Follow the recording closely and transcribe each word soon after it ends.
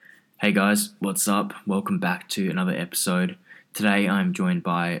Hey guys, what's up? Welcome back to another episode. Today I'm joined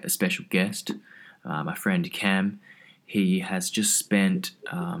by a special guest, my friend Cam. He has just spent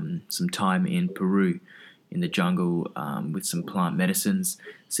some time in Peru in the jungle with some plant medicines,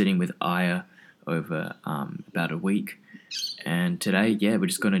 sitting with Aya over about a week. And today, we're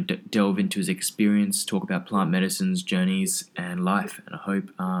just going to delve into his experience, talk about plant medicines, journeys, and life. And I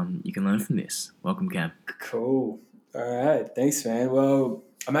hope you can learn from this. Welcome, Cam. Cool. All right. Thanks, man. Well,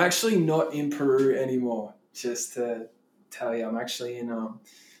 I'm actually not in Peru anymore. Just to tell you, I'm actually in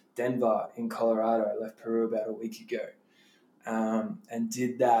Denver in Colorado. I left Peru about a week ago and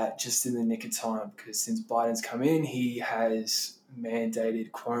did that just in the nick of time because since Biden's come in, he has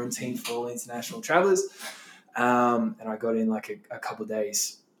mandated quarantine for all international travelers. And I got in like a couple of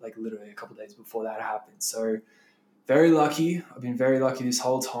days, like literally a couple of days before that happened. So very lucky. I've been very lucky this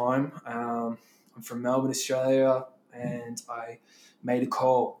whole time. I'm from Melbourne, Australia, and I made a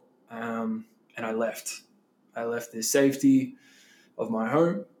call and I left. I left the safety of my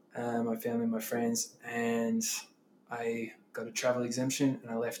home, my family, my friends, and I got a travel exemption and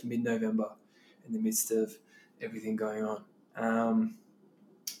I left mid-November in the midst of everything going on. I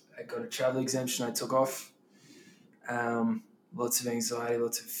got a travel exemption. I took off. Lots of anxiety,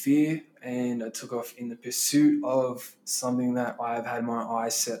 lots of fear, and I took off in the pursuit of something that I've had my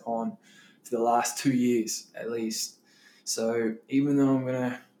eyes set on for the last 2 years at least. So even though I'm going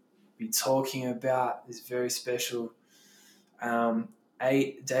to be talking about this very special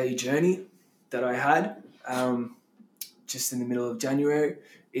 8-day journey that I had just in the middle of January,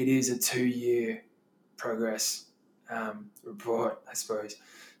 it is a 2-year progress report, I suppose,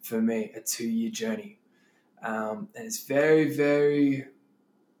 for me, a 2-year journey. And it's very, very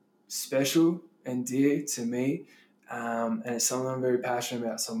special and dear to me. And it's something I'm very passionate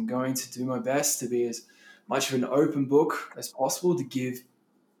about. So I'm going to do my best to be as much of an open book as possible to give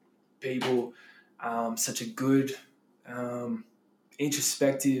people such a good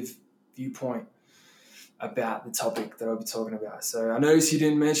introspective viewpoint about the topic that I'll be talking about. So I noticed you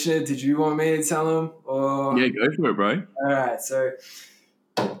didn't mention it. Did you want me to tell them? Or... Yeah, go for it, bro. All right. So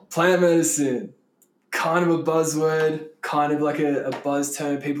plant medicine. Kind of a buzzword, kind of like a buzz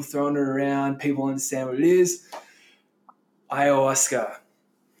term, people throwing it around, people understand what it is. Ayahuasca.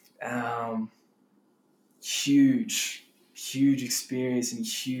 Huge experience and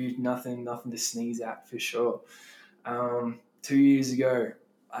huge nothing to sneeze at for sure. 2 years ago,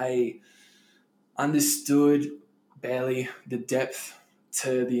 I understood barely the depth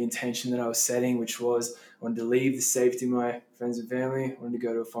to the intention that I was setting, which was I wanted to leave the safety of my friends and family. I wanted to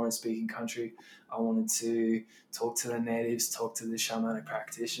go to a foreign-speaking country. I wanted to talk to the natives, talk to the shamanic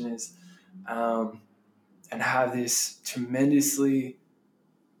practitioners, and have this tremendously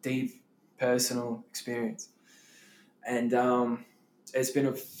deep personal experience. And it's been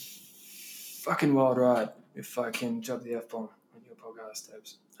a fucking wild ride, if I can drop the F-bomb on your podcast,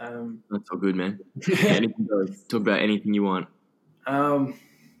 Tabs. That's all good, man. Anything goes. Talk about anything you want.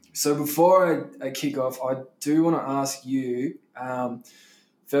 So before I kick off, I do want to ask you,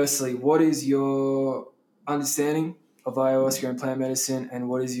 firstly, what is your understanding of ayahuasca and plant medicine, and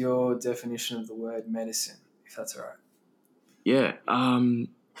what is your definition of the word medicine, if that's all right? Yeah.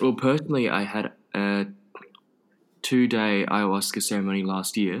 Well, personally, I had a 2-day ayahuasca ceremony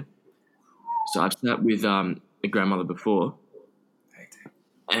last year. So I've sat with a grandmother before.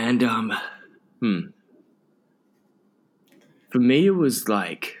 And for me, it was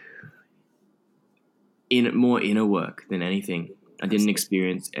like more inner work than anything. I didn't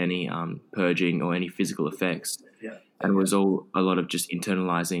experience any purging or any physical effects. Yeah. And it was all a lot of just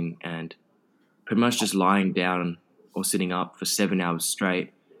internalizing and pretty much just lying down or sitting up for 7 hours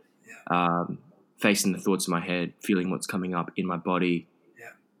straight, facing the thoughts in my head, feeling what's coming up in my body.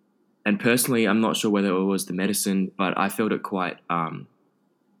 Yeah. And personally, I'm not sure whether it was the medicine, but I felt it quite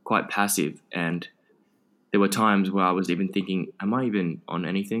passive. And there were times where I was even thinking, am I even on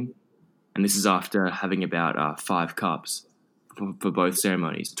anything? And this is after having about 5 cups for both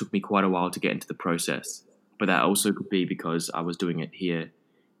ceremonies. It took me quite a while to get into the process. But that also could be because I was doing it here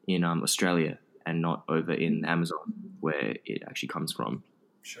in Australia and not over in the Amazon where it actually comes from.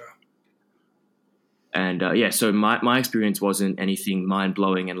 Sure. And so my experience wasn't anything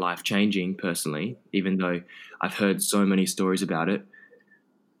mind-blowing and life-changing personally, even though I've heard so many stories about it.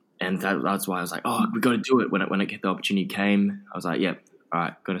 And that's why I was like, oh, we got to do it. When the opportunity came, I was like, yep, all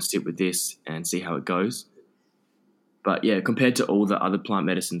right, got to sit with this and see how it goes. But yeah, compared to all the other plant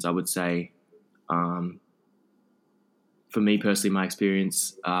medicines, I would say, for me personally, my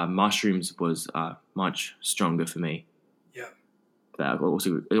experience, mushrooms was much stronger for me. Yeah. That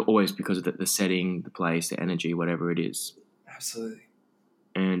also always because of the setting, the place, the energy, whatever it is. Absolutely.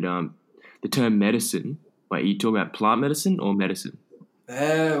 And the term medicine, wait, you talk about plant medicine or medicine?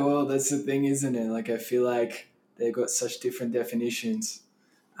 Yeah, well, that's the thing, isn't it? Like, I feel like they've got such different definitions,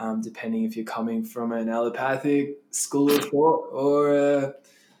 depending if you're coming from an allopathic school of thought or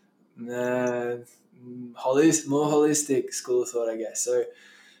more holistic school of thought, I guess. So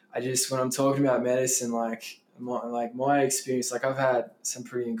when I'm talking about medicine, like my experience, like I've had some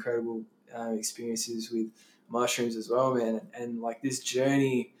pretty incredible experiences with mushrooms as well, man. And like this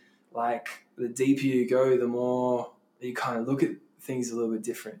journey, like the deeper you go, the more you kind of look at things a little bit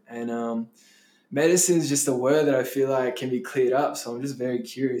different. And medicine is just a word that I feel like can be cleared up. So I'm just very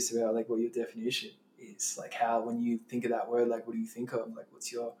curious about like what your definition is. Like how, when you think of that word, like what do you think of? Like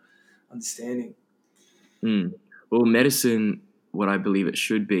what's your understanding? Mm. Well, medicine, what I believe it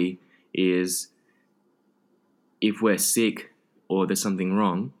should be is if we're sick or there's something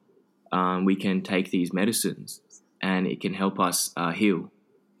wrong, we can take these medicines and it can help us heal.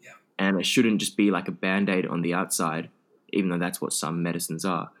 Yeah. And it shouldn't just be like a band-aid on the outside, even though that's what some medicines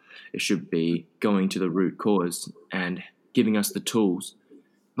are. It should be going to the root cause and giving us the tools,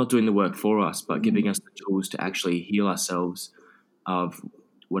 not doing the work for us, but giving us the tools to actually heal ourselves of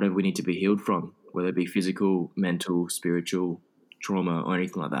whatever we need to be healed from, whether it be physical, mental, spiritual, trauma, or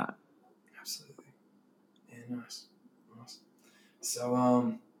anything like that. Absolutely. Yeah, nice. Nice.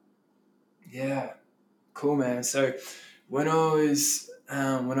 So yeah, cool, man. So when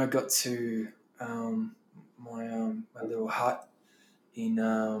I got to my little hut in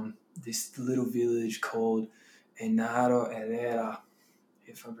this little village called Enaro Herrera,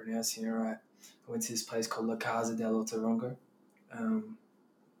 if I'm pronouncing it right. I went to this place called La Casa del Otorongo, um,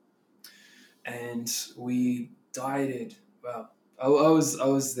 and we dieted. Well, I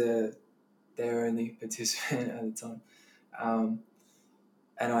was their only participant at the time, um,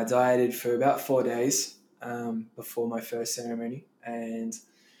 and I dieted for about 4 days before my first ceremony. And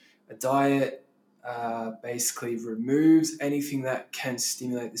a diet basically removes anything that can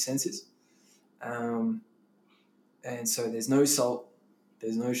stimulate the senses. Um, and so there's no salt,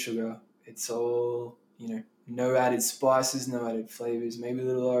 there's no sugar. It's all, no added spices, no added flavors, maybe a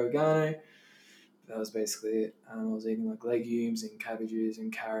little oregano. That was basically it. I was eating like legumes and cabbages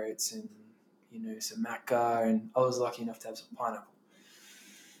and carrots and, some maca. And I was lucky enough to have some pineapple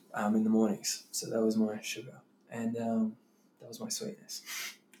in the mornings. So that was my sugar. And that was my sweetness.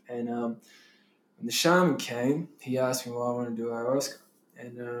 And when the shaman came, he asked me why I wanted to do ayahuasca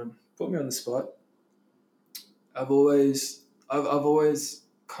and put me on the spot. I've always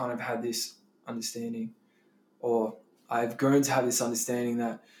kind of had this understanding, or I've grown to have this understanding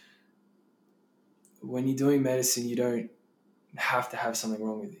that when you're doing medicine, you don't have to have something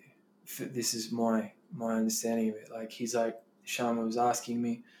wrong with you. This is my understanding of it. Like the shaman was asking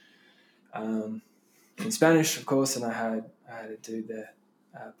me in Spanish, of course, and I had a dude there,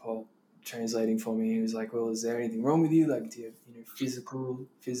 Paul, translating for me. He was like, "Well, is there anything wrong with you? Like, do you have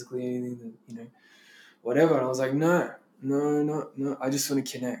physically anything that whatever?" And I was like, "No, no, no, no. I just want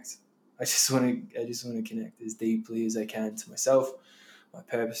to connect. I just want to connect as deeply as I can to myself, my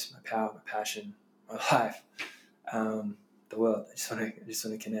purpose, my power, my passion, my life, the world. I just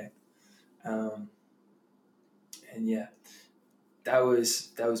want to connect." Um, and yeah, that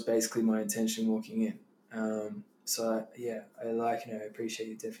was basically my intention walking in. I like and I appreciate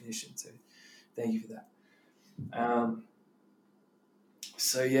your definition. So thank you for that. Um,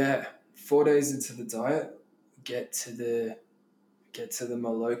 so yeah, 4 days into the diet, get to the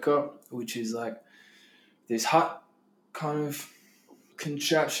Maloka, which is like this hut kind of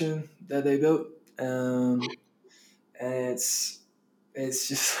contraption that they built, and it's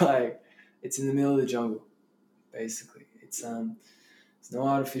just like it's in the middle of the jungle, basically. There's no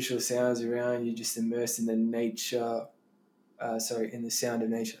artificial sounds around. You're just immersed in the nature. In the sound of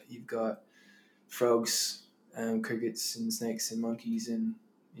nature. You've got frogs, crickets, and snakes, and monkeys, and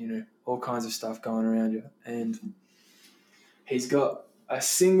all kinds of stuff going around you. And he's got a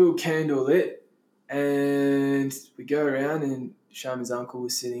single candle lit, and we go around. And Shaman's uncle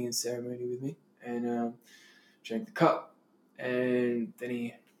was sitting in ceremony with me, and drank the cup, and then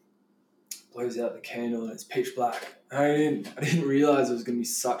he blows out the candle, and it's pitch black. I didn't realize it was going to be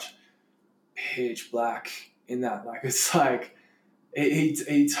such pitch black in that. Like it's like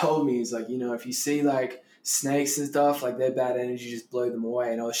he told me, he's like, if you see like snakes and stuff, like their bad energy, just blow them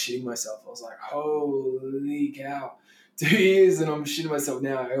away. And I was shitting myself. I was like, holy cow, 2 years and I'm shitting myself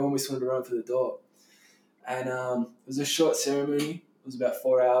now. I almost wanted to run for the door. And it was a short ceremony. It was about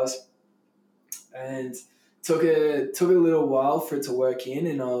 4 hours, and took a little while for it to work in.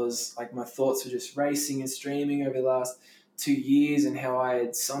 And I was like, my thoughts were just racing and streaming over the last 2 years and how I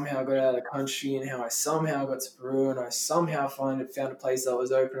had somehow got out of the country and how I somehow got to Peru and I somehow found a place that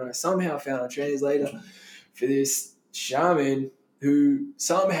was open and I somehow found a translator for this shaman who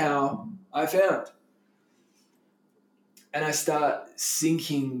somehow I found. And I start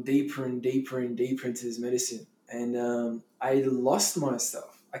sinking deeper and deeper and deeper into this medicine. And I lost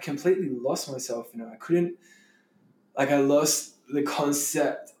myself. I completely lost myself. I lost the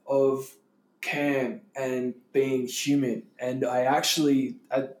concept of calm and being human. And I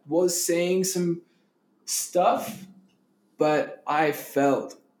was saying some stuff, but I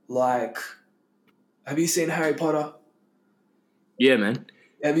felt like, have you seen Harry Potter? Yeah, man.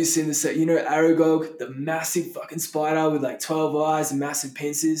 Have you seen this? Aragog, the massive fucking spider with like 12 eyes and massive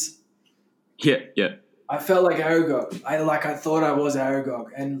pincers? Yeah, yeah. I felt like Aragog. I thought I was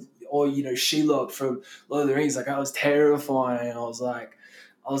Aragog. Or Shelob from Lord of the Rings. Like, I was terrifying. I was like,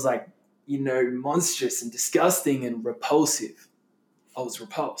 monstrous and disgusting and repulsive. I was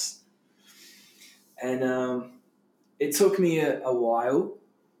repulsed. And it took me a while.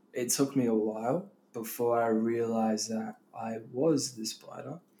 It took me a while before I realized that I was the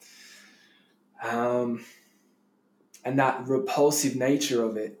spider. And that repulsive nature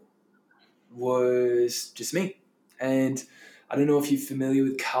of it was just me. And I don't know if you're familiar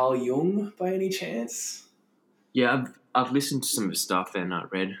with Carl Jung by any chance. Yeah, I've listened to some of his stuff and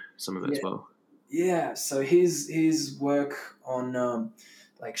read some of it as well. Yeah, so his work on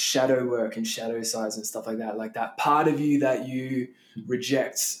like shadow work and shadow sides and stuff like that part of you that you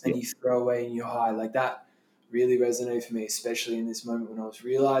reject and you throw away and you hide, like that really resonated for me, especially in this moment when I was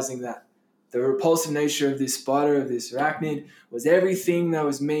realizing that the repulsive nature of this spider, of this arachnid, was everything that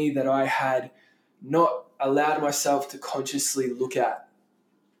was me that I had not allowed myself to consciously look at.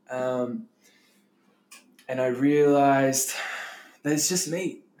 And I realized that it's just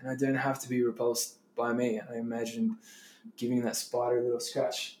me, and I don't have to be repulsed by me. I imagined giving that spider a little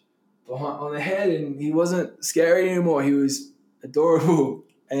scratch on the head, and he wasn't scary anymore. He was adorable.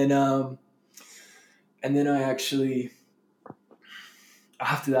 And then I actually,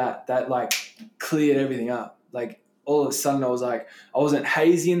 after that like cleared everything up. Like all of a sudden I was like, I wasn't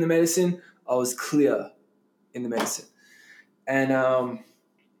hazy in the medicine, I was clear in the medicine. And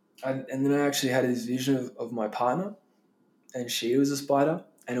then I actually had this vision of my partner, and she was a spider,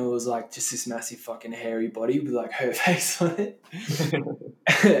 and it was like just this massive fucking hairy body with like her face on it.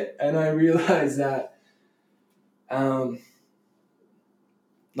 And I realized that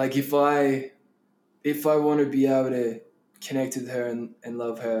like if I want to be able to connect with her and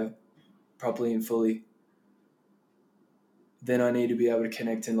love her properly and fully, then I need to be able to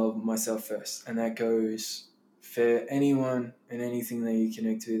connect and love myself first. And that goes for anyone and anything that you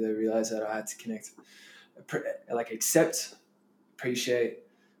connect to. They realize that I had to connect, like accept, appreciate,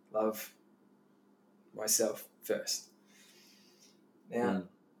 love myself first. Now,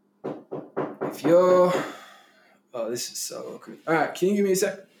 if you're... Oh, this is so awkward. All right, can you give me a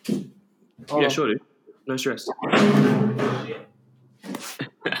sec? Yeah, sure, dude. No stress.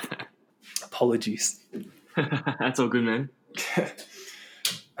 Apologies. That's all good, man.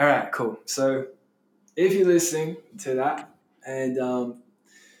 All right, cool. So if you're listening to that and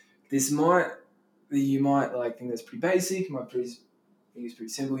you might like think that's pretty basic, you might think it's pretty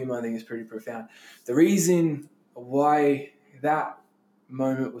simple, you might think it's pretty profound. The reason why that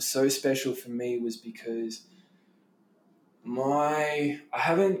moment was so special for me was because I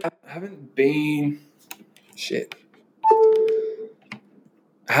haven't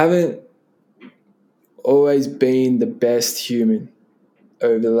always been the best human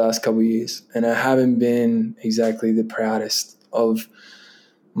over the last couple of years, and I haven't been exactly the proudest of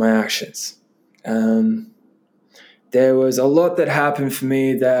my actions. There was a lot that happened for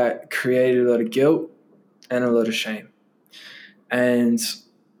me that created a lot of guilt and a lot of shame. And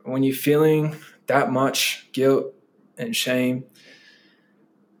when you're feeling that much guilt and shame,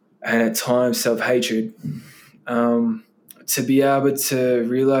 and at times self-hatred, to be able to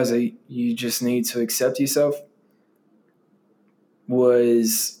realize that you just need to accept yourself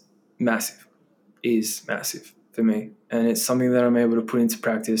is massive for me. And it's something that I'm able to put into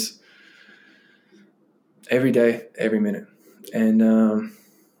practice every day, every minute. And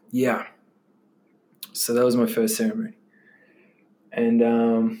so that was my first ceremony. And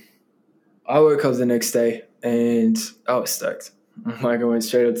I woke up the next day and I was stoked. Like I went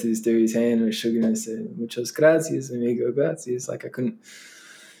straight up to this dude's hand and I shook it and I said, "Muchas gracias, amigo, gracias." Like I couldn't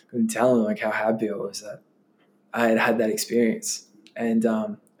tell him like how happy I was that I had had that experience, and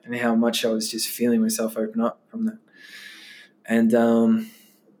how much I was just feeling myself open up from that. And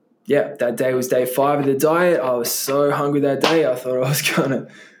that day was day 5 of the diet. I was so hungry that day. I thought I was gonna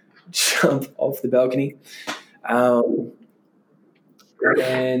jump off the balcony.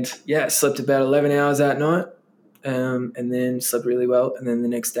 And yeah, slept about 11 hours that night, and then slept really well. And then the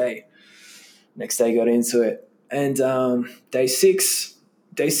next day got into it. And day six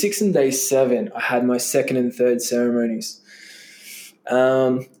and day seven, I had my second and third ceremonies.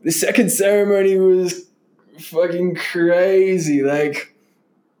 The second ceremony was fucking crazy. Like,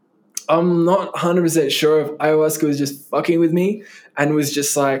 I'm not 100% sure if ayahuasca was just fucking with me and was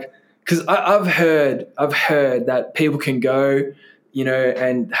just like, because I've heard that people can go,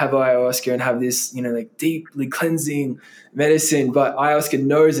 and have ayahuasca and have this, like deeply cleansing medicine, but ayahuasca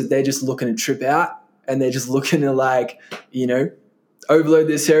knows that they're just looking to trip out and they're just looking to, like, overload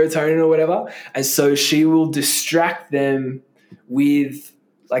their serotonin or whatever. And so she will distract them with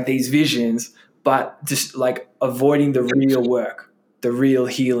like these visions, but just like avoiding the real work, the real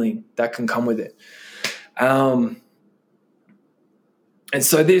healing that can come with it. And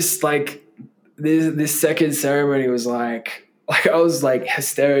so this second ceremony was like I was like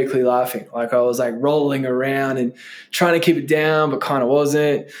hysterically laughing. Like, I was like rolling around and trying to keep it down, but kind of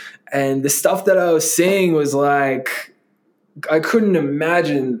wasn't. And the stuff that I was seeing was like, I couldn't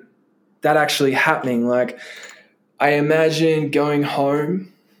imagine that actually happening. Like, I imagined going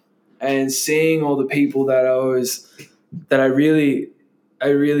home and seeing all the people that I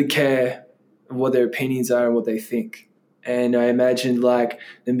really care what their opinions are and what they think. And I imagined like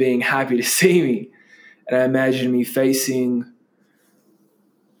them being happy to see me. And I imagined me facing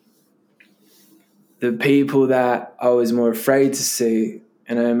the people that I was more afraid to see.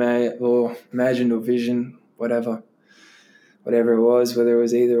 And I imagined or vision, whatever it was, whether it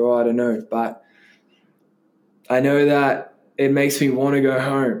was either or, I don't know. But I know that it makes me want to go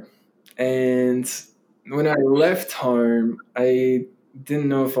home. And when I left home, I didn't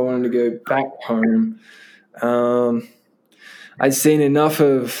know if I wanted to go back home. I'd seen enough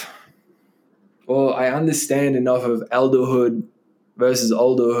of, I understand enough of elderhood versus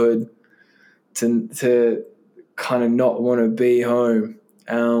olderhood to kind of not want to be home.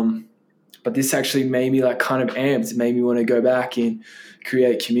 But this actually made me like kind of amped. It made me want to go back and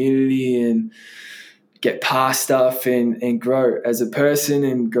create community and get past stuff and grow as a person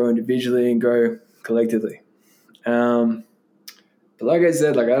and grow individually and grow collectively. But like I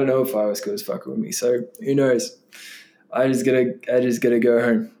said, like, I don't know if ayahuasca was fucking with me, so who knows? I just gotta go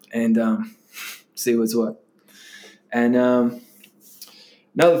home and see what's what. And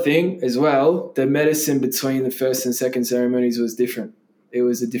another thing as well, the medicine between the first and second ceremonies was different. It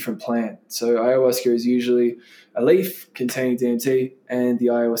was a different plant. So ayahuasca is usually a leaf containing DMT and the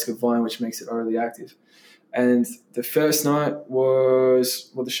ayahuasca vine, which makes it orally active. And the first night was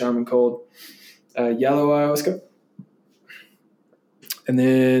what the shaman called yellow ayahuasca. And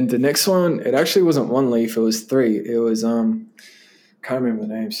then the next one, it actually wasn't one leaf, it was three. It was, can't remember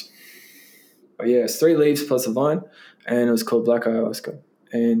the names. But yeah, it's 3 leaves plus a vine, and it was called black ayahuasca.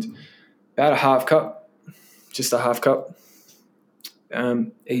 And about a half cup, just a half cup,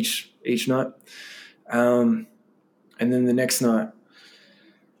 each night. And then the next night,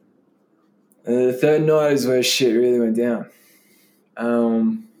 the third night is where shit really went down.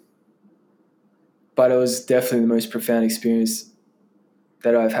 But it was definitely the most profound experience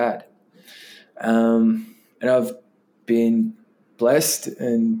that I've had. And I've been blessed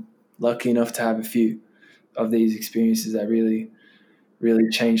and lucky enough to have a few of these experiences that really, really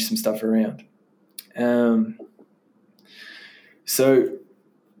changed some stuff around. So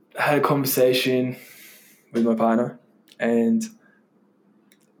I had a conversation with my partner, and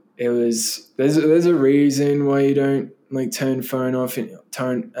it was there's a reason why you don't like turn your phone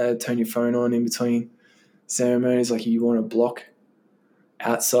on in between ceremonies. Like, you want to block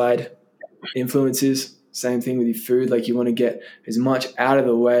outside influences. Same thing with your food. Like, you want to get as much out of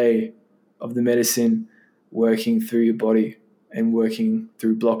the way of the medicine working through your body and working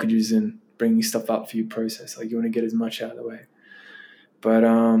through blockages and bringing stuff up for your process. Like, you want to get as much out of the way. But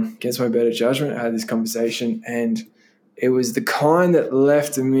against my better judgment, I had this conversation, and it was the kind that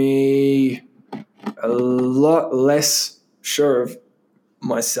left me a lot less sure of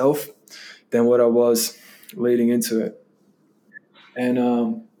myself than what I was leading into it. And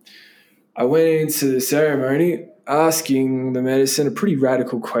I went into the ceremony asking the medicine a pretty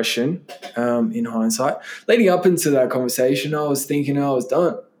radical question in hindsight. Leading up into that conversation, I was thinking I was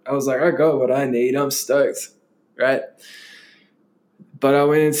done. I was like, I got what I need. I'm stoked, right? But I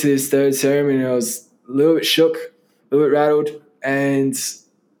went into this third ceremony and I was a little bit shook, a little bit rattled, and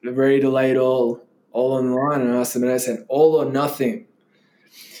ready to lay it all on the line. And I asked the medicine, all or nothing.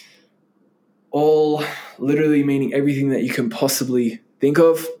 All literally meaning everything that you can possibly think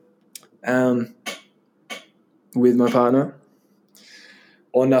of. With my partner,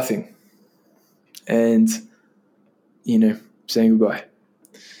 or nothing, and saying goodbye.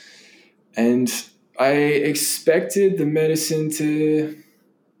 And I expected the medicine to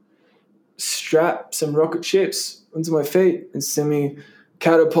strap some rocket ships onto my feet and send me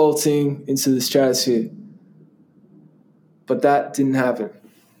catapulting into the stratosphere. But that didn't happen.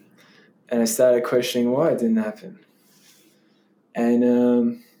 And I started questioning why it didn't happen.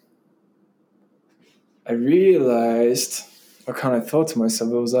 And I realized, I kind of thought to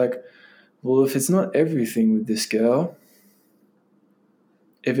myself, I was like, well, if it's not everything with this girl,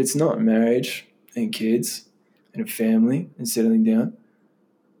 if it's not marriage and kids and a family and settling down,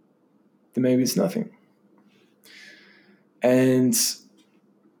 then maybe it's nothing. And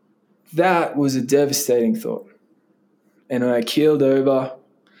that was a devastating thought. And I keeled over,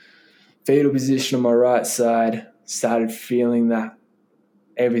 fetal position on my right side, started feeling that,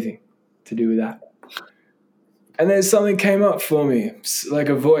 everything to do with that. And then something came up for me, like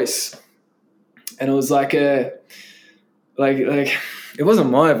a voice. And it was like it wasn't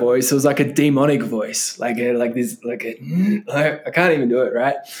my voice, it was like a demonic voice. I can't even do it,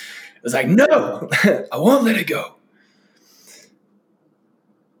 right? It was like, no, I won't let it go.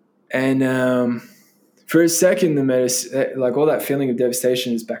 And for a second, the medicine, like all that feeling of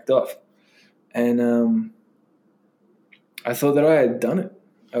devastation just backed off. And I thought that I had done it.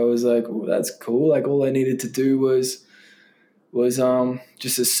 I was like, oh, that's cool. Like all I needed to do was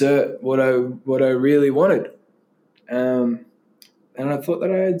just assert what I really wanted. And I thought that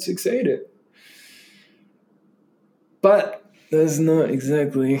I had succeeded. But that's not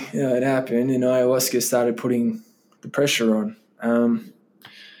exactly how it happened. And ayahuasca started putting the pressure on.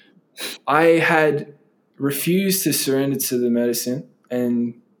 I had refused to surrender to the medicine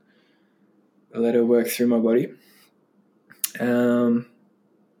and let it work through my body.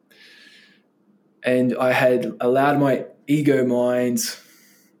 And I had allowed my ego mind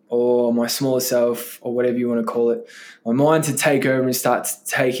or my smaller self or whatever you want to call it, my mind to take over and start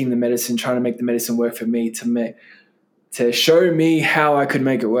taking the medicine, trying to make the medicine work for me, to show me how I could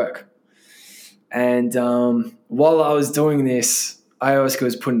make it work. And while I was doing this, ayahuasca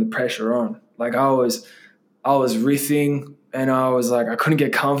was putting the pressure on. Like I was riffing and I was like, I couldn't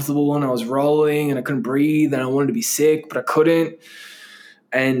get comfortable and I was rolling and I couldn't breathe and I wanted to be sick, but I couldn't.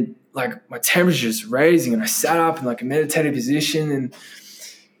 And like my temperature was raising and I sat up in like a meditative position and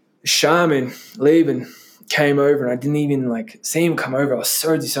the shaman leaving came over and I didn't even like see him come over. I was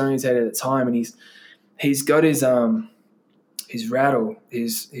so disorientated at the time, and he's got his rattle,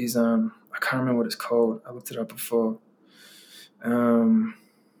 his I can't remember what it's called. I looked it up before.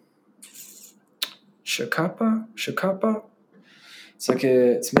 Shakapa.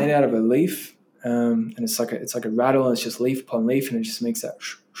 It's made out of a leaf, and it's like a rattle, and it's just leaf upon leaf, and it just makes that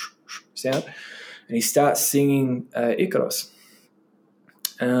sound. And he starts singing Icaros.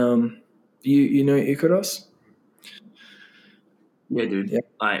 You know Icaros? Yeah, dude.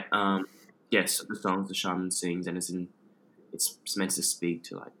 Yeah. Yes, the songs the shaman sings, and it's meant to speak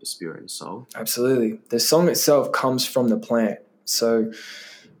to like the spirit and soul. Absolutely. The song itself comes from the plant. So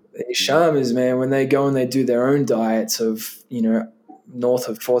the shamans, man, when they go and they do their own diets of, north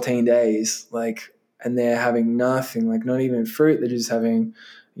of 14 days, and they're having nothing, like not even fruit, they're just having,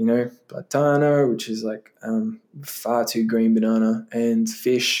 platano, which is like far too green banana, and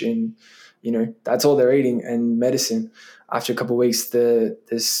fish, and, that's all they're eating, and medicine. After a couple of weeks, the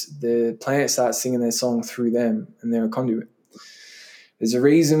plant starts singing their song through them, and they're a conduit. There's a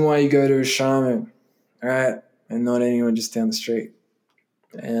reason why you go to a shaman, all right, and not anyone just down the street.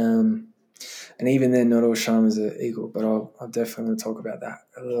 And even then, not all shamans are equal, but I'll definitely talk about that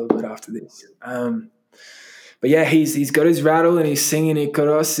a little bit after this. But yeah, he's got his rattle and he's singing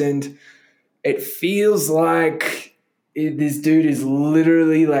Ikaros, and it feels like this dude is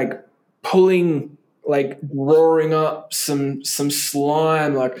literally like pulling, like roaring up some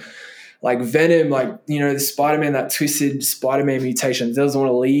slime, like venom, like, the Spider-Man, that twisted Spider-Man mutation doesn't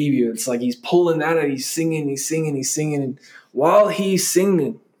want to leave you. It's like he's pulling that and he's singing. And while he's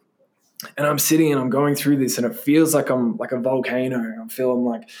singing, and I'm sitting and I'm going through this, and it feels like I'm like a volcano. I feel I'm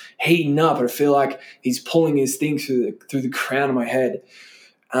like heating up, and I feel like he's pulling his thing through the crown of my head.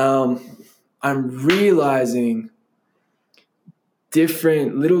 I'm realizing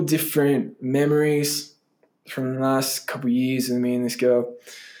different memories from the last couple of years of me and this girl.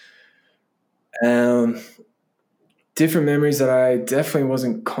 Different memories that I definitely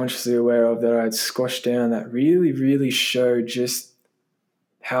wasn't consciously aware of, that I'd squashed down, that really, really showed just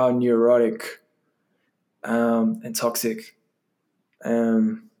how neurotic and toxic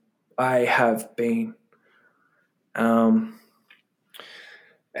I have been, and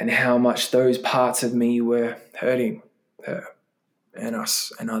how much those parts of me were hurting her and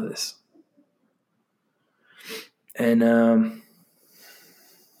us and others. And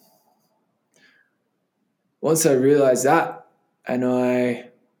once I realized that, and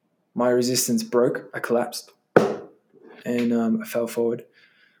my resistance broke, I collapsed, and I fell forward,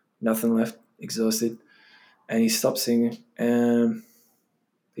 nothing left, exhausted, and he stopped singing, and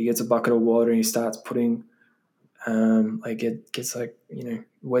he gets a bucket of water and he starts putting gets like,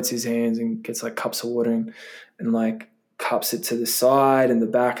 wets his hands and gets like cups of water and like cups it to the side and the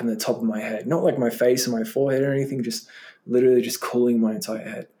back and the top of my head, not like my face and my forehead or anything, just literally just cooling my entire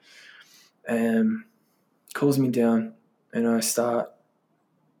head, and cools me down, and I start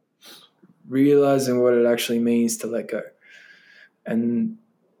realizing what it actually means to let go. And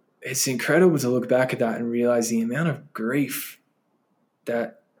it's incredible to look back at that and realize the amount of grief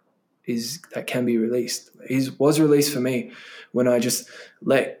that can be released. Was released for me when I just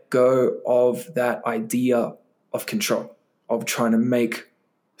let go of that idea of control, of trying to make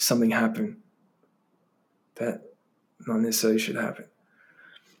something happen that not necessarily should happen.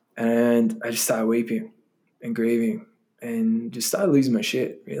 And I just started weeping and grieving and just started losing my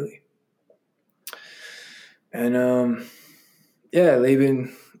shit, really. And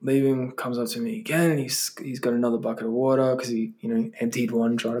leaving comes up to me again, and he's got another bucket of water because he emptied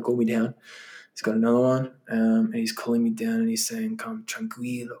one trying to cool me down. He's got another one, and he's cooling me down, and he's saying, "Come,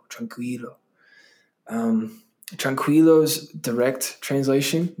 tranquilo, tranquilo." Tranquilo's direct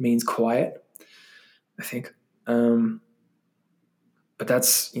translation means quiet, I think. But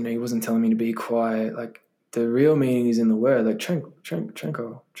that's, he wasn't telling me to be quiet. Like, the real meaning is in the word, like tranquil.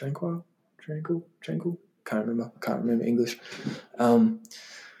 Can't remember English.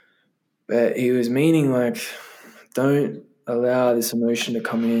 But he was meaning like, don't allow this emotion to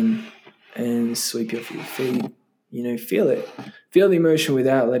come in and sweep you off your feet. Feel it. Feel the emotion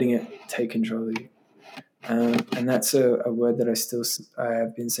without letting it take control of you. And that's a word that I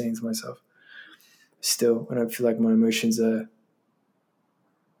have been saying to myself. Still, when I feel like my emotions are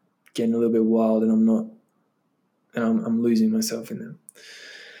getting a little bit wild and I'm losing myself in them.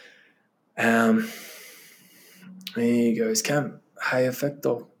 And he goes, Cam, hay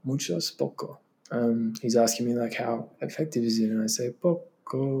efecto, muchos, poco. He's asking me like, how effective is it? And I say,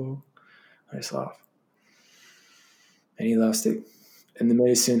 poco. I just laugh. And he laughs too. And the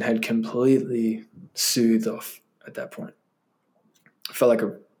medicine had completely soothed off at that point. It felt like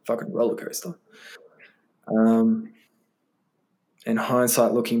a fucking roller coaster. In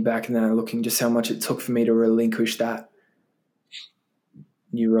hindsight, looking back and then looking just how much it took for me to relinquish that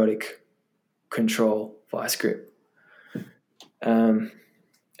neurotic control vice grip. And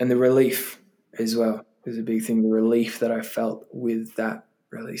the relief as well is a big thing. The relief that I felt with that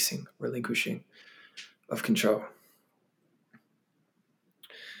relinquishing of control.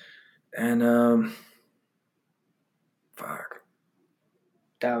 And fuck,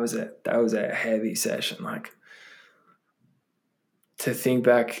 that was a heavy session. Like, to think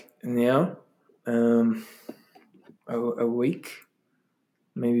back now, a week,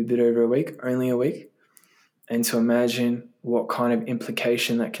 maybe a bit over a week, only a week, and to imagine what kind of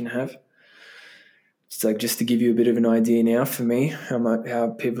implication that can have. It's like, just to give you a bit of an idea now for me,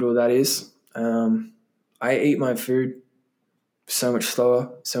 how pivotal that is. I eat my food so much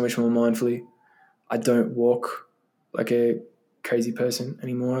slower, so much more mindfully. I don't walk like a crazy person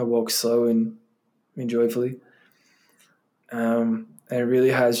anymore. I walk slow and joyfully. And it really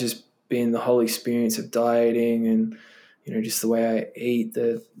has just been the whole experience of dieting and, just the way I eat,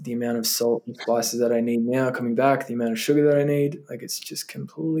 the amount of salt and spices that I need now coming back, the amount of sugar that I need, like, it's just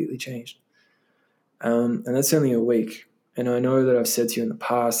completely changed. And that's only a week. And I know that I've said to you in the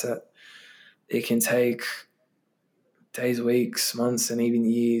past that it can take days, weeks, months, and even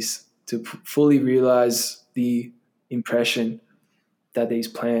years to fully realize the impression that these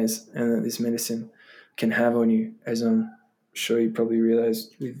plants and that this medicine can have on you, as I'm sure you probably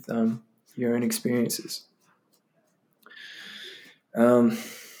realized with your own experiences. Did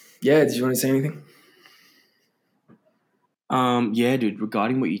you want to say anything? Yeah, dude,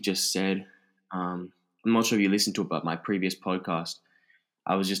 regarding what you just said, I'm not sure if you listened to it, but my previous podcast,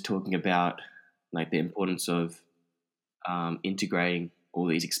 I was just talking about like the importance of integrating all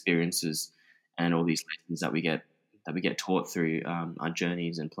these experiences and all these lessons that we get taught through our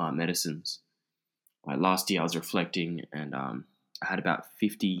journeys in plant medicines. Like, last year I was reflecting, and I had about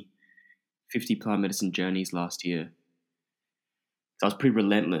 50 plant medicine journeys last year. So I was pretty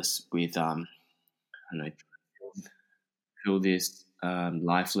relentless with feel this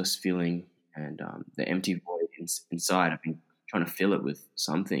lifeless feeling and the empty void inside. I've been trying to fill it with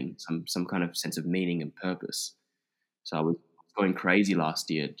something, some kind of sense of meaning and purpose. So I was going crazy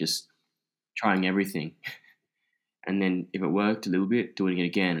last year, just trying everything. And then if it worked a little bit, doing it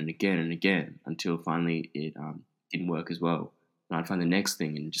again and again and again until finally it didn't work as well. And I'd find the next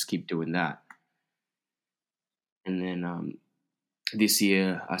thing and just keep doing that. And then this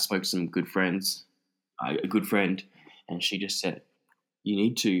year I spoke to some good friends, a good friend, and she just said, you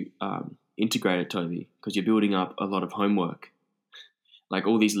need to integrate it, Toby, because you're building up a lot of homework. Like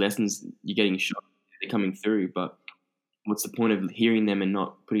all these lessons you're getting shot, they're coming through, but what's the point of hearing them and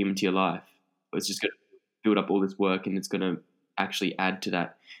not putting them into your life? It's just going to build up all this work, and it's going to actually add to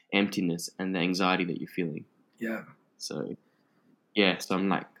that emptiness and the anxiety that you're feeling. Yeah. So, yeah, so I'm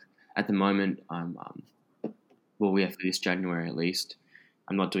like, at the moment, I'm, for this January at least,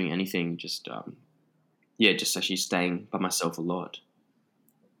 I'm not doing anything, just actually staying by myself a lot.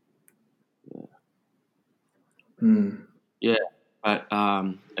 Yeah. Mm. Yeah, but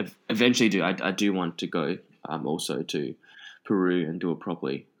eventually, I do want to go also to Peru and do it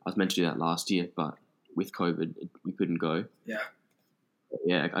properly. I was meant to do that last year, but with COVID, we couldn't go. Yeah.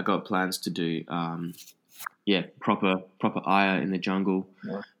 Yeah, I got plans to do proper Aya in the jungle,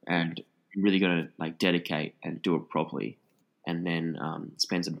 Yeah. and I'm really gonna like dedicate and do it properly, and then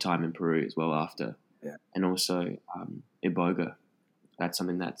spend some time in Peru as well after, Yeah. and also Iboga. That's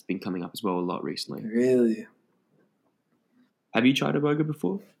something that's been coming up as well a lot recently. Really? Have you tried Iboga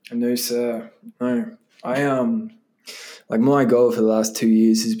before? No, sir. No. I like my goal for the last 2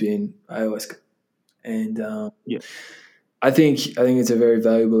 years has been ayahuasca, and Yeah. I think it's a very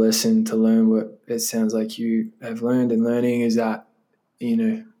valuable lesson to learn. What it sounds like you have learned and learning is that, you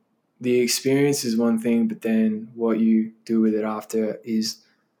know, the experience is one thing, but then what you do with it after is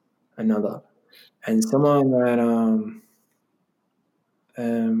another. And someone that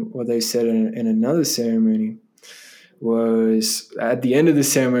what they said in another ceremony was at the end of the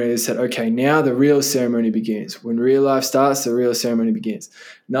ceremony, they said, okay, now the real ceremony begins. When real life starts, the real ceremony begins.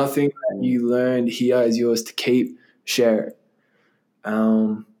 Nothing that you learned here is yours to keep, share it.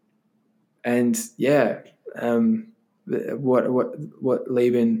 And yeah, what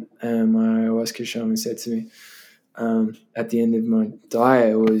Laban, my ayahuasca shaman, said to me at the end of my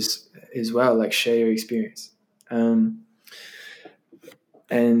diet was as well, like, share your experience. And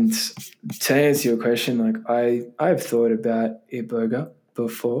to answer your question, like I've thought about Iboga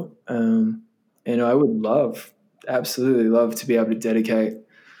before, and I would absolutely love to be able to dedicate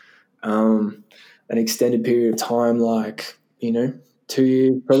an extended period of time, like 2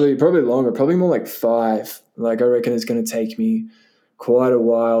 years, probably longer, probably more like 5. Like I reckon it's going to take me quite a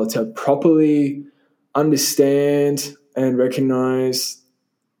while to properly understand and recognize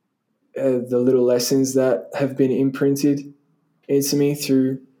the little lessons that have been imprinted into me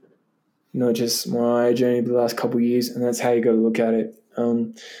through not just my journey, but the last couple of years, and that's how you got to look at it.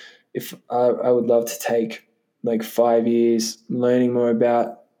 If I would love to take like 5 years learning more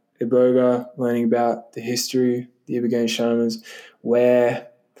about Iboga, learning about the history, the Ibogaine shamans, where,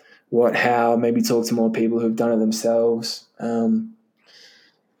 what, how, maybe talk to more people who've done it themselves. And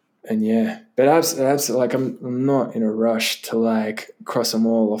yeah, but absolutely, like I'm not in a rush to like cross them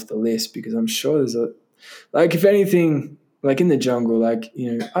all off the list, because I'm sure there's like, if anything, like in the jungle, like,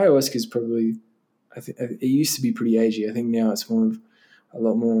 ayahuasca is probably, I think it used to be pretty agey. I think now it's a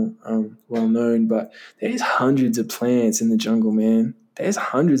lot more well known, but there's hundreds of plants in the jungle, man. There's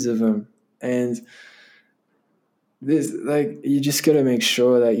hundreds of them. And there's like, you just got to make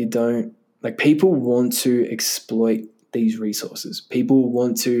sure that you don't, like, people want to exploit these resources. People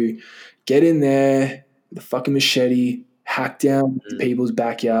want to get in there with a fucking machete, hack down people's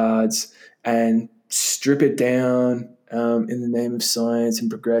backyards and strip it down in the name of science and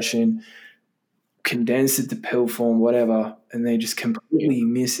progression, condense it to pill form, whatever, and they just completely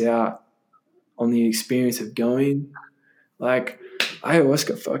miss out on the experience of going. Like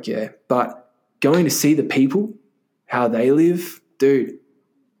ayahuasca, fuck yeah. But going to see the people, how they live, dude,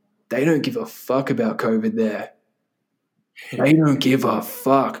 they don't give a fuck about COVID there. They don't give a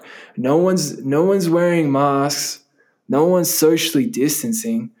fuck. No one's wearing masks. No one's socially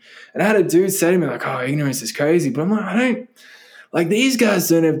distancing. And I had a dude say to me, like, oh, ignorance is crazy. But I'm like, I don't, like, these guys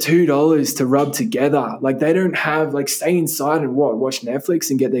don't have $2 to rub together. Like, they don't have, like, stay inside and watch Netflix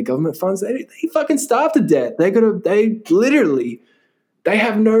and get their government funds. They fucking starve to death. They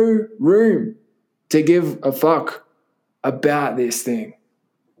have no room to give a fuck about this thing.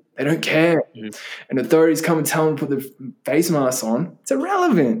 They don't care. Mm-hmm. And authorities come and tell them to put the face mask on. It's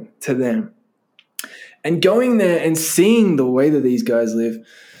irrelevant to them. And going there and seeing the way that these guys live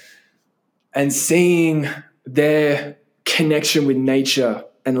and seeing their connection with nature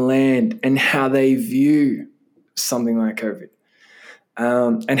and land and how they view something like COVID,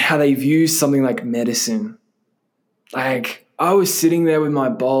 and how they view something like medicine. Like, I was sitting there with my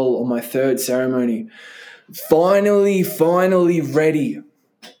bowl on my 3rd ceremony, finally ready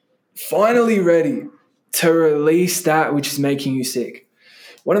to release that which is making you sick.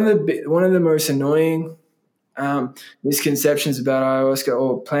 One of the most annoying misconceptions about ayahuasca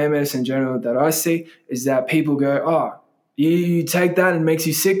or plant medicine in general that I see is that people go, oh, you take that and it makes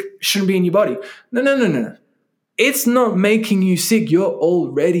you sick, it shouldn't be in your body. No. It's not making you sick. You're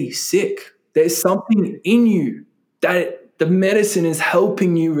already sick. There's something in you that the medicine is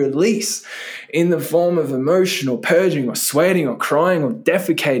helping you release in the form of emotional purging or sweating or crying or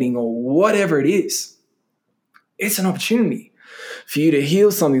defecating or whatever it is. It's an opportunity for you to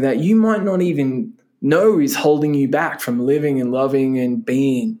heal something that you might not even know is holding you back from living and loving and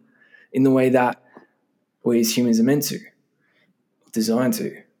being in the way that we as humans are meant to, designed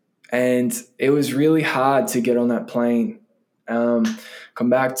to. And it was really hard to get on that plane, come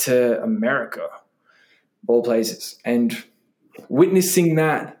back to America, of all places, and witnessing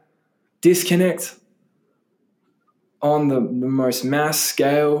that disconnect on the most mass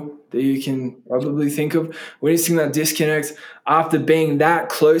scale that you can probably think of, witnessing that disconnect after being that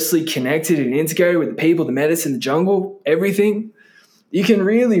closely connected and integrated with the people, the medicine, the jungle, everything, you can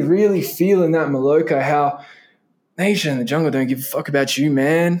really, really feel in that Maloka how nature and the jungle don't give a fuck about you,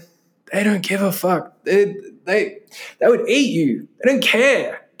 man. They don't give a fuck. They would eat you. They don't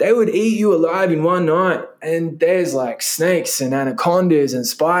care. They would eat you alive in one night. And there's like snakes and anacondas and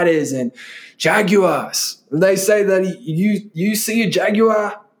spiders and jaguars. They say that you see a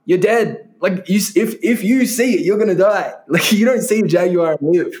jaguar, you're dead. Like if you see it, you're gonna die. Like you don't see a jaguar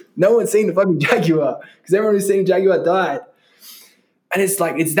and live. No one's seen a fucking jaguar because everyone who's seen a jaguar died. And it's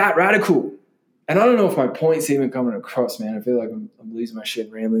like it's that radical. And I don't know if my point's even coming across, man. I feel like I'm losing my shit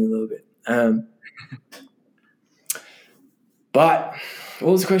and rambling a little bit. But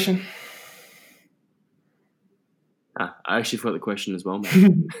what was the question? I actually forgot the question as well,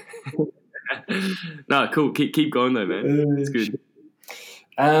 man. No, cool. Keep going though, man. It's good.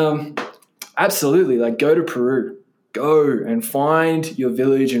 Absolutely. Like go to Peru. Go and find your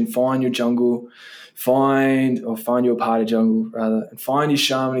village and find your jungle. Find your part of jungle rather, and find your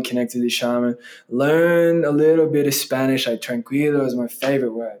shaman and connect with your shaman. Learn a little bit of Spanish. Like tranquilo is my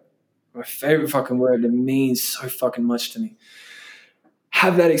favorite word. My favorite fucking word. It means so fucking much to me.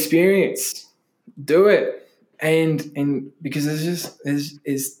 Have that experience. Do it. And because it's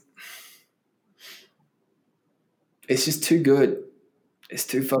just too good. It's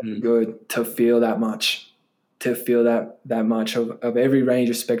too fucking good to feel that much. To feel that much of every range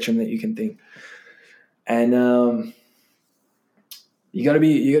of spectrum that you can think. And you gotta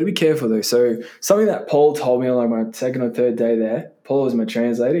be careful though. So something that Paul told me on like my second or third day there. Paul was my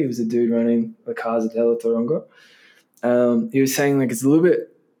translator. He was the dude running the Casa della Torongo. He was saying like it's a little bit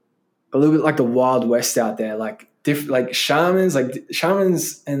like the Wild West out there. Like shamans and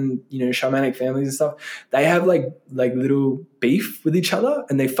shamanic families and stuff. They have like little beef with each other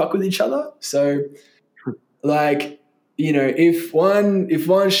and they fuck with each other. So like. If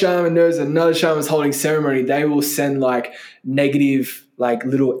one shaman knows another shaman's holding ceremony, they will send like negative, like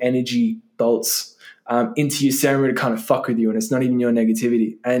little energy bolts into your ceremony to kind of fuck with you, and it's not even your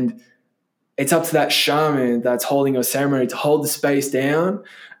negativity. And it's up to that shaman that's holding your ceremony to hold the space down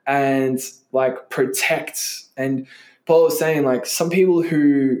and like protect. And Paul was saying like some people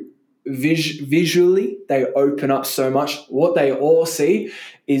who visually they open up so much, what they all see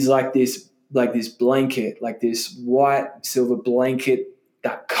is like this blanket, like this white silver blanket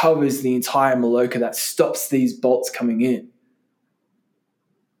that covers the entire Maloka that stops these bolts coming in.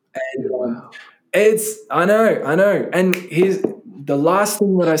 And Wow. I know. And here's the last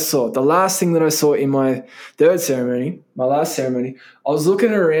thing that I saw in my last ceremony, I was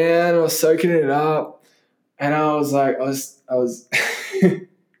looking around, I was soaking it up, and I was like, I was I was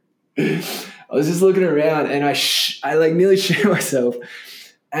just looking around and I like nearly shit myself.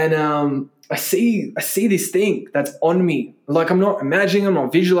 And I see this thing that's on me. Like I'm not imagining, I'm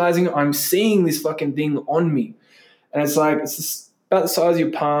not visualizing it. I'm seeing this fucking thing on me. And it's just about the size of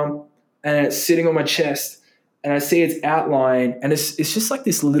your palm and it's sitting on my chest and I see its outline and it's just like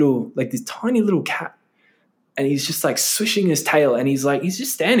this tiny little cat. And he's just like swishing his tail and he's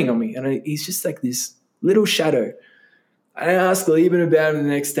just standing on me and he's just like this little shadow. I asked Lieben about him the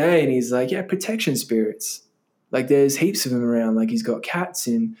next day and he's like, yeah, protection spirits. Like there's heaps of them around. Like he's got cats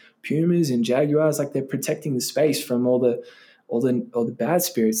and pumas and jaguars. Like they're protecting the space from all the bad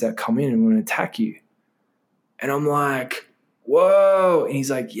spirits that come in and want to attack you. And I'm like, whoa. And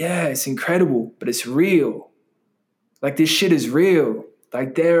he's like, yeah, it's incredible, but it's real. Like this shit is real.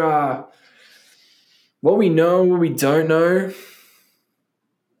 Like there are what we know, what we don't know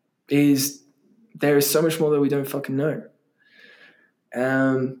is there is so much more that we don't fucking know.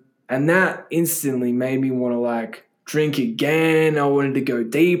 And that instantly made me want to like drink again. I wanted to go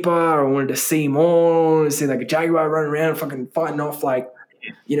deeper. I wanted to see more. I wanted to see like a jaguar running around fucking fighting off like,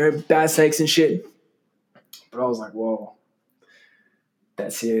 bad snakes and shit. But I was like, whoa,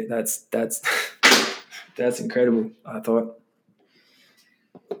 that's it. That's that's incredible. I thought.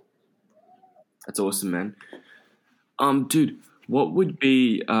 That's awesome, man. Dude, what would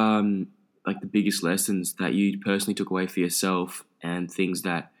be like the biggest lessons that you personally took away for yourself, and things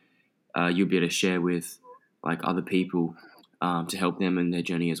that you'll be able to share with like other people to help them in their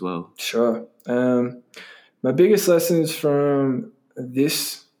journey as well? Sure. My biggest lessons from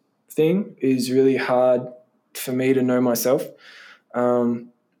this thing is really hard for me to know myself. Um,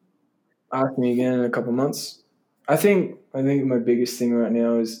 Ask me again in a couple months. I think my biggest thing right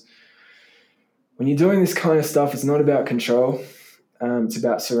now is when you're doing this kind of stuff, it's not about control. It's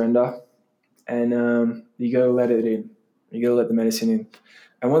about surrender, and you gotta let it in. You gotta let the medicine in.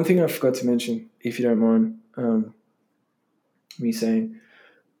 And one thing I forgot to mention, if you don't mind me saying,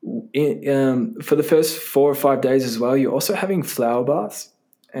 for the first 4 or 5 days as well, you're also having flower baths,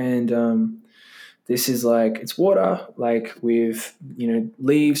 and this is like it's water, like with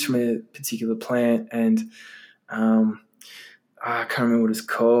leaves from a particular plant, and um, I can't remember what it's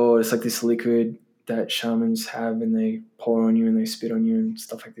called. It's like this liquid that shamans have, and they pour on you and they spit on you and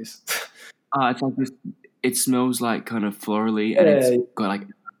stuff like this. It's like this. It smells like kind of florally, and it's Yeah, got like.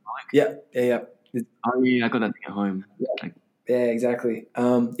 yeah. Oh yeah, I got that thing at home. Like, Yeah, exactly.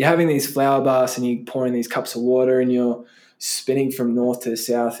 You're having these flower baths and you pour in these cups of water and you're spinning from north to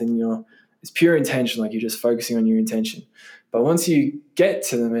south and it's pure intention, like you're just focusing on your intention. But once you get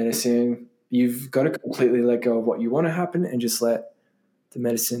to the medicine, you've got to completely let go of what you want to happen and just let the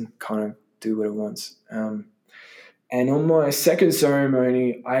medicine kind of do what it wants. And on my second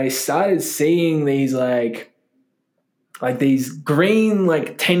ceremony, I started seeing these like these green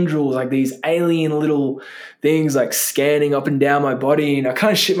like tendrils, like these alien little things like scanning up and down my body. And I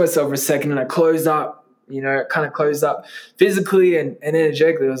kind of shit myself for a second and I closed up, kind of closed up physically and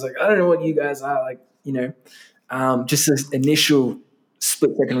energetically. I was like, I don't know what you guys are like, just this initial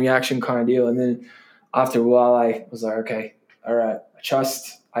split second reaction kind of deal. And then after a while, I was like, okay, all right, I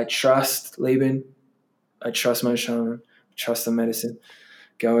trust Lieben. I trust my shaman. I trust the medicine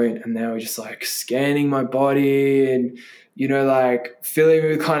going, and now we're just like scanning my body and like filling me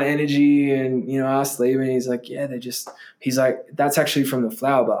with kind of energy. And asked Lee, and he's like, yeah, he's like, that's actually from the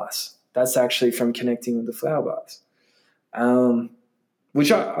flower baths. That's actually from connecting with the flower baths.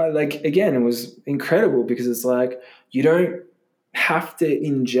 Which I like, again, it was incredible because it's like you don't have to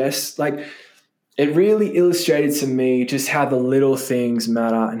ingest, like it really illustrated to me just how the little things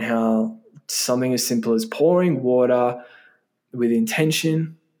matter and how something as simple as pouring water with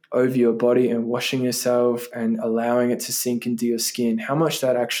intention over your body and washing yourself and allowing it to sink into your skin, how much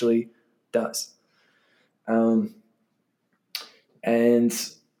that actually does. And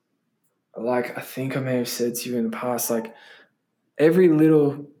like I think I may have said to you in the past, like every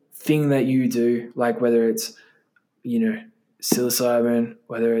little thing that you do, like whether it's, psilocybin,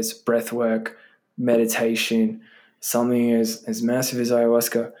 whether it's breath work, meditation, something as massive as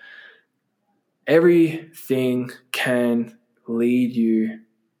ayahuasca, everything can lead you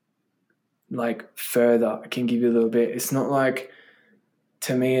like further. It can give you a little bit. It's not like,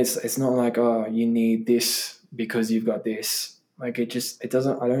 to me, it's not like, oh, you need this because you've got this. Like it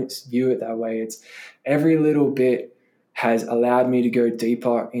doesn't, I don't view it that way. It's every little bit has allowed me to go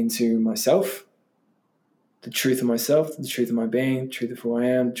deeper into myself, the truth of myself, the truth of my being, the truth of who I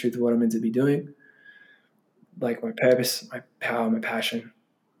am, the truth of what I'm meant to be doing, like my purpose, my power, my passion,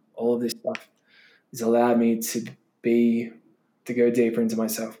 all of this stuff has allowed me to go deeper into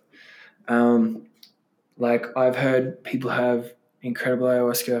myself. Like I've heard people have incredible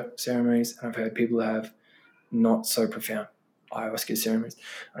ayahuasca ceremonies, and I've heard people have not so profound ayahuasca ceremonies.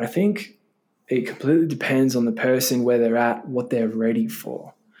 And I think it completely depends on the person, where they're at, what they're ready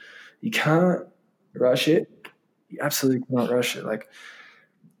for. You can't rush it. You absolutely cannot rush it. Like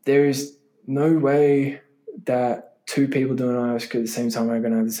there is no way that two people doing ayahuasca at the same time are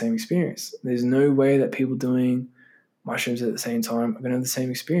going to have the same experience. There's no way that people doing mushrooms at the same time are going to have the same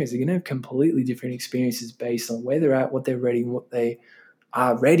experience. They're going to have completely different experiences based on where they're at, what they're ready, what they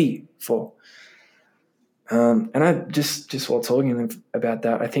are ready for. And I just while talking about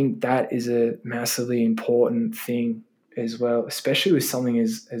that, I think that is a massively important thing as well, especially with something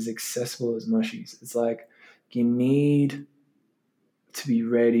as accessible as mushies. It's like you need to be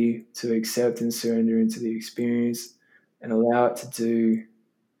ready to accept and surrender into the experience and allow it to do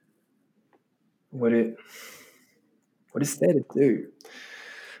what it's there to do.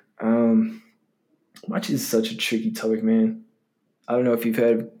 Much is such a tricky topic, man. I don't know if you've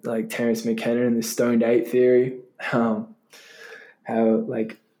heard of like Terence McKenna and the stoned ape theory. How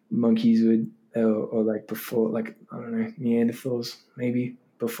like monkeys would, or like before, like I don't know, Neanderthals maybe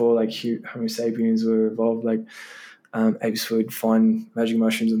before like Homo sapiens were evolved, like apes would find magic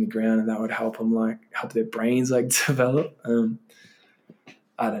mushrooms on the ground, and that would help them help their brains develop.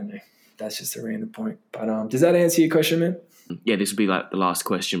 I don't know. That's just a random point. But does that answer your question, man? Yeah, this will be like the last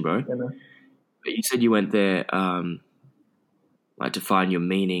question, bro. Yeah, man. But you said you went there like to find your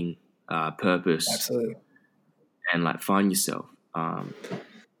meaning, purpose, Absolutely. and like find yourself.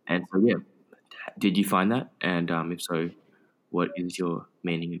 And so yeah, did you find that? And if so, what is your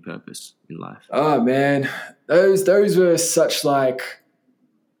meaning and purpose in life? Oh man, those were such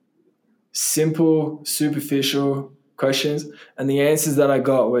simple, superficial questions, and the answers that I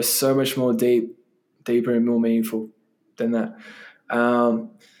got were so much more deeper and more meaningful than that.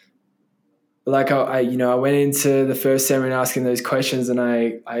 I went into the first ceremony asking those questions, and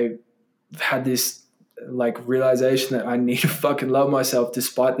I had this realization that I need to fucking love myself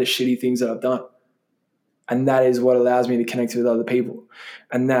despite the shitty things that I've done, and that is what allows me to connect with other people,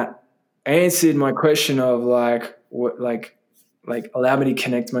 and that answered my question of allow me to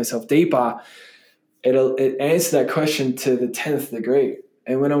connect myself deeper. It answered that question to the 10th degree.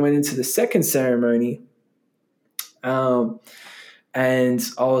 And when I went into the second ceremony, and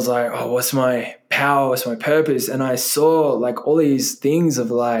I was like, oh, what's my power? What's my purpose? And I saw all these things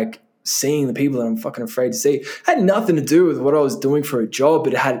of seeing the people that I'm fucking afraid to see. It had nothing to do with what I was doing for a job,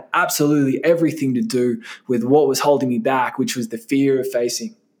 but it had absolutely everything to do with what was holding me back, which was the fear of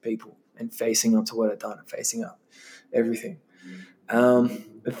facing people and facing up to what I'd done and facing up everything.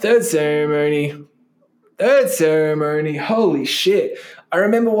 The third ceremony, holy shit. I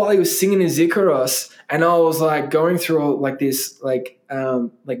remember while he was singing his Icaros, and I was going through all this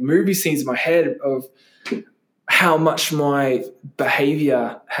movie scenes in my head of how much my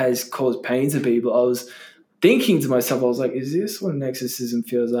behavior has caused pain to people. I was thinking to myself, I was like, is this what an exorcism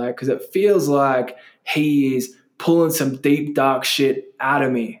feels like? Because it feels like he is pulling some deep, dark shit out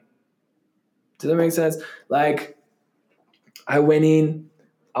of me. Does that make sense? I went in,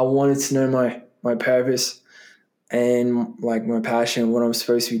 I wanted to know my purpose and my passion, what I'm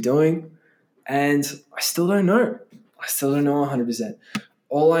supposed to be doing. And I still don't know. I still don't know 100%.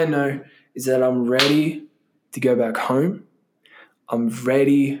 All I know is that I'm ready to go back home. I'm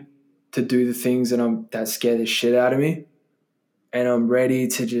ready to do the things that scare the shit out of me. And I'm ready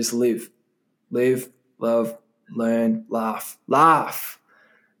to just live, love, learn, laugh.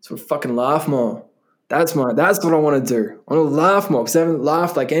 So fucking laugh more. That's what I want to do. I want to laugh more because I haven't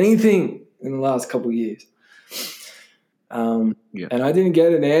laughed like anything in the last couple of years. And I didn't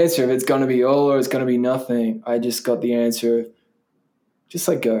get an answer if it's going to be all or it's going to be nothing. I just got the answer of just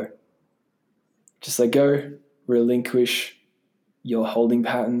let go. Just let go. Relinquish your holding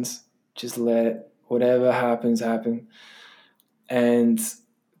patterns. Just let whatever happens happen. And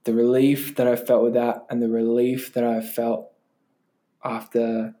the relief that I felt with that, and the relief that I felt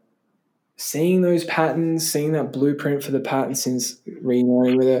after seeing those patterns, seeing that blueprint for the pattern since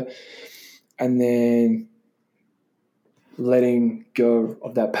reuniting with her, and then letting go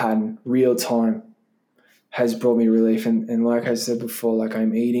of that pattern real time has brought me relief. And like I said before,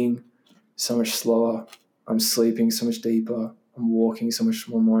 I'm eating so much slower, I'm sleeping so much deeper, I'm walking so much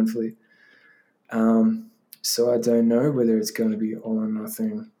more mindfully. So I don't know whether it's going to be all or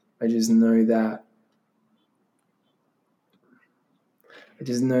nothing. I just know that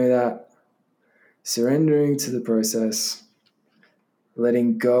surrendering to the process,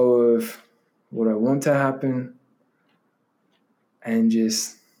 letting go of what I want to happen, and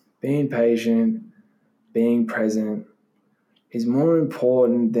just being patient, being present is more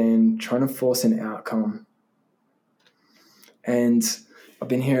important than trying to force an outcome. And I've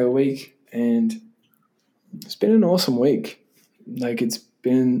been here a week, and it's been an awesome week. It's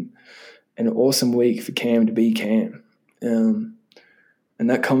been an awesome week for Cam to be Cam. And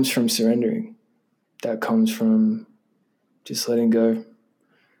that comes from surrendering. That comes from just letting go.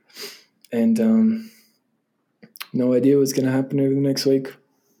 And no idea what's going to happen over the next week,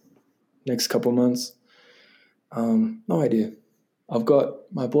 next couple months. No idea. I bought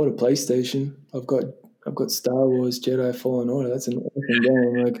a PlayStation. I've got Star Wars Jedi Fallen Order. That's an awesome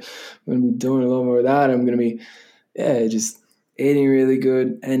game. I'm going to be doing a lot more of that. I'm going to be, just eating really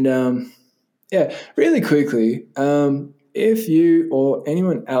good. And really quickly, if you or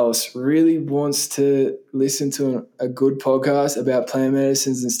anyone else really wants to listen to a good podcast about plant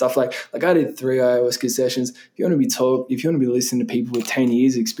medicines and stuff like I did 3 ayahuasca sessions. If you want to be listening to people with 10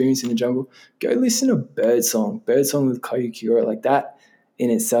 years experience in the jungle, go listen to Birdsong with Kayukura. That in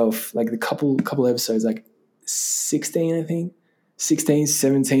itself, the couple episodes, 16, I think, 16,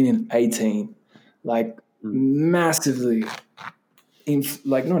 17, and 18, massively,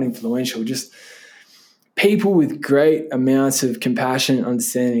 not influential, just people with great amounts of compassion,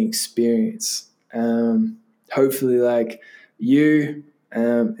 understanding, experience. Hopefully, like you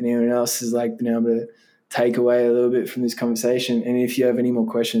and anyone else has like been able to take away a little bit from this conversation. And if you have any more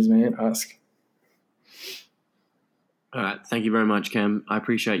questions, man, ask. All right. Thank you very much, Cam. I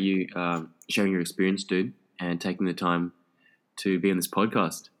appreciate you sharing your experience, dude, and taking the time to be on this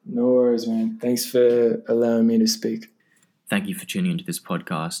podcast. No worries, man. Thanks for allowing me to speak. Thank you for tuning into this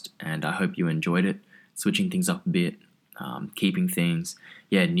podcast, and I hope you enjoyed it. Switching things up a bit, keeping things,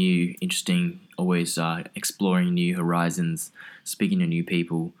 new, interesting, always exploring new horizons, speaking to new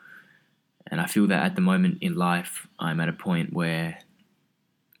people. And I feel that at the moment in life, I'm at a point where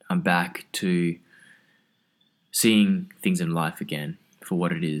I'm back to seeing things in life again for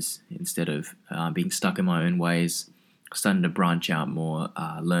what it is, instead of being stuck in my own ways, starting to branch out more,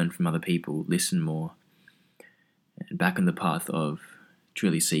 learn from other people, listen more, and back on the path of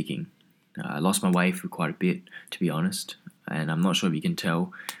truly seeking. I lost my way for quite a bit, to be honest, and I'm not sure if you can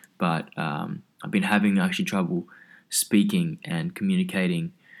tell, but I've been having actually trouble speaking and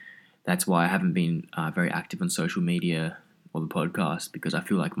communicating. That's why I haven't been very active on social media or the podcast, because I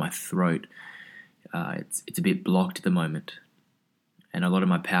feel like my throat, it's a bit blocked at the moment, and a lot of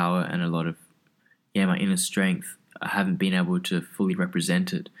my power and a lot of my inner strength, I haven't been able to fully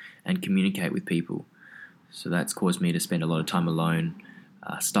represent it and communicate with people. So that's caused me to spend a lot of time alone,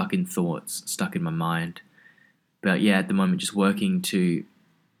 stuck in thoughts, stuck in my mind. But at the moment, just working to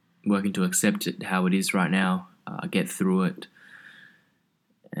accept it how it is right now, get through it,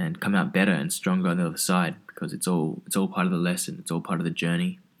 and come out better and stronger on the other side, because it's all part of the lesson. It's all part of the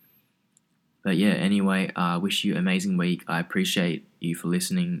journey. But anyway, I wish you an amazing week. I appreciate you for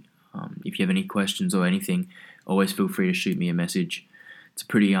listening. If you have any questions or anything, always feel free to shoot me a message. It's a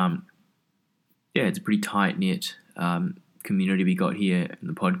pretty it's a pretty tight knit community we got here in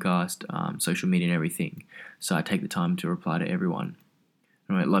the podcast, social media and everything. So I take the time to reply to everyone.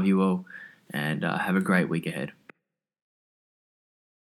 All right, love you all, and have a great week ahead.